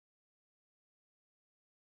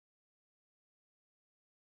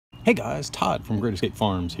Hey guys, Todd from Great Escape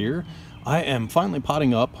Farms here. I am finally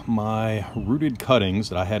potting up my rooted cuttings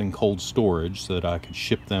that I had in cold storage so that I could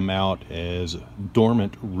ship them out as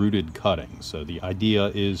dormant rooted cuttings. So the idea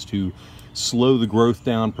is to slow the growth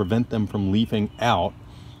down, prevent them from leafing out,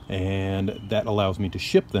 and that allows me to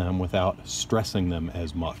ship them without stressing them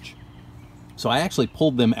as much. So I actually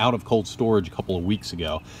pulled them out of cold storage a couple of weeks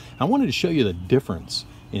ago. I wanted to show you the difference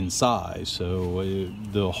in size. So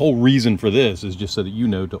the whole reason for this is just so that you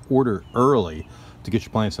know to order early to get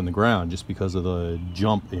your plants in the ground, just because of the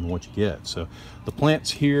jump in what you get. So the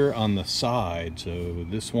plants here on the side, so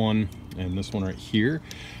this one and this one right here,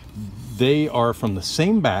 they are from the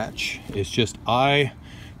same batch. It's just I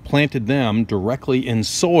planted them directly in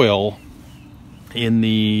soil in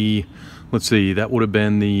the, let's see, that would have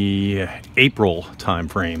been the April time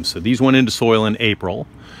frame. So these went into soil in April,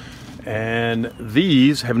 and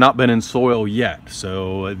these have not been in soil yet.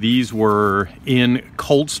 So these were in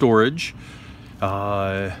cold storage,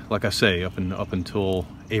 like I say, up until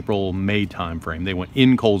April, May time frame. They went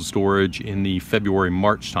in cold storage in the February,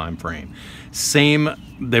 March time frame.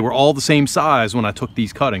 They were all the same size when I took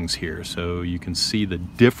these cuttings here. So you can see the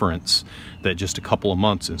difference that just a couple of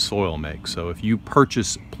months in soil makes. So if you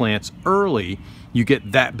purchase plants early, you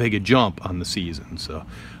get that big a jump on the season. So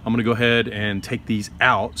I'm gonna go ahead and take these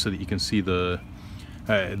out so that you can see the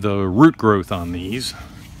root growth on these,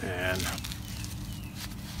 and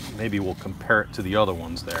maybe we'll compare it to the other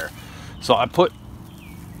ones there. So I put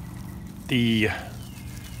the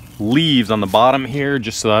leaves on the bottom here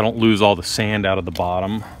just so I don't lose all the sand out of the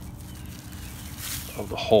bottom of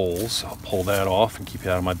the holes. I'll pull that off and keep it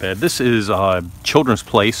out of my bed. This is children's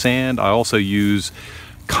play sand. I also use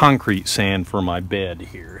concrete sand for my bed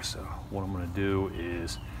here. So what I'm going to do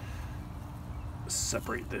is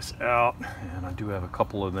separate this out, and I do have a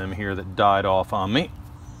couple of them here that died off on me.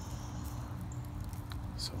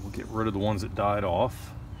 So we'll get rid of the ones that died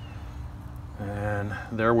off. And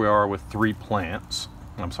there we are with 4 plants.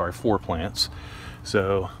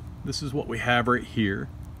 So this is what we have right here.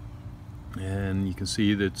 And you can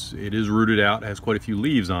see that it is rooted out, has quite a few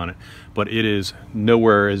leaves on it, but it is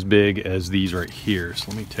nowhere as big as these right here.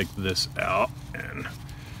 So let me take this out, and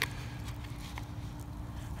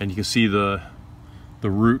you can see the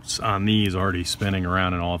roots on these already spinning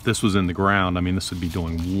around and all. If this was in the ground, I mean, this would be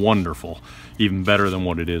doing wonderful, even better than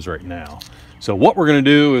what it is right now. So what we're going to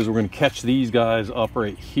do is we're going to catch these guys up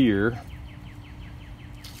right here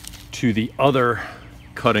to the other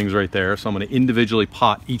cuttings right there. So I'm going to individually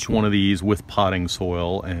pot each one of these with potting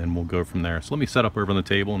soil, and we'll go from there. So let me set up over on the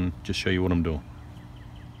table and just show you what I'm doing.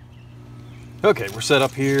 Okay, we're set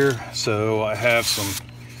up here. So I have some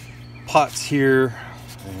pots here,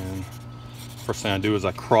 and first thing I do is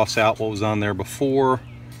I cross out what was on there before,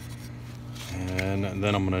 and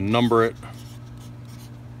then I'm going to number it.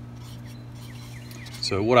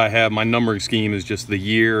 So what I have, my numbering scheme is just the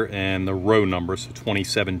year and the row number. So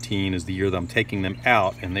 2017 is the year that I'm taking them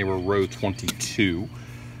out, and they were row 22.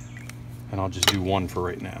 And I'll just do one for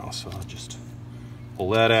right now. So I'll just pull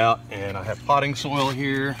that out, and I have potting soil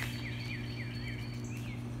here.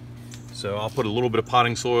 So I'll put a little bit of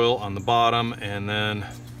potting soil on the bottom and then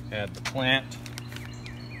add the plant.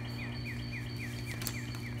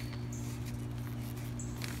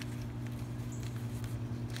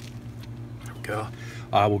 There we go.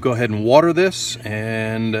 We'll go ahead and water this,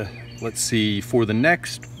 and let's see, for the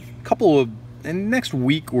next next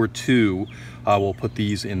week or two, we'll put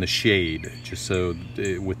these in the shade, just so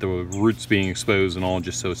with the roots being exposed and all,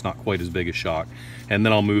 just so it's not quite as big a shock. And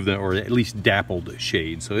then I'll move them, or at least dappled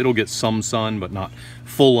shade, so it'll get some sun, but not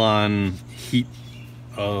full-on heat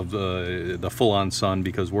of the full-on sun,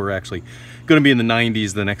 because we're actually going to be in the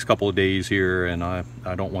 90s the next couple of days here, and I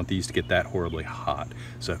don't want these to get that horribly hot.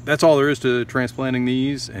 So that's all there is to transplanting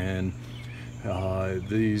these, and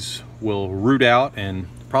these will root out and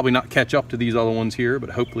probably not catch up to these other ones here, but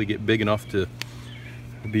hopefully get big enough to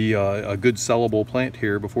be a good sellable plant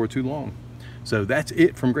here before too long. So that's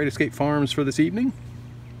it from Great Escape Farms for this evening.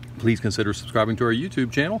 Please consider subscribing to our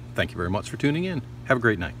YouTube channel. Thank you very much for tuning in. Have a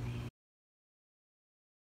great night.